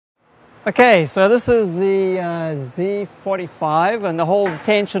Okay, so this is the Z45, and the whole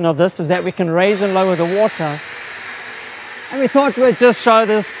intention of this is that we can raise and lower the water. And we thought we'd just show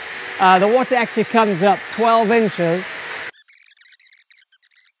this. The water actually comes up 12 inches.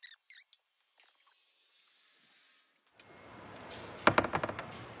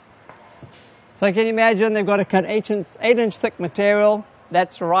 So can you imagine they've got to cut 8-inch thick material.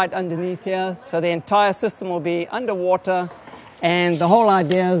 That's right underneath here. So the entire system will be underwater. And the whole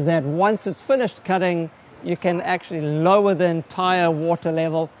idea is that once it's finished cutting, you can actually lower the entire water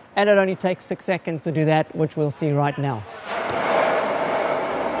level. And it only takes 6 seconds to do that, which we'll see right now.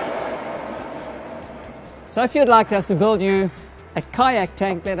 So if you'd like us to build you a kayak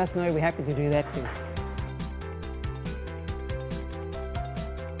tank, let us know. We're happy to do that too.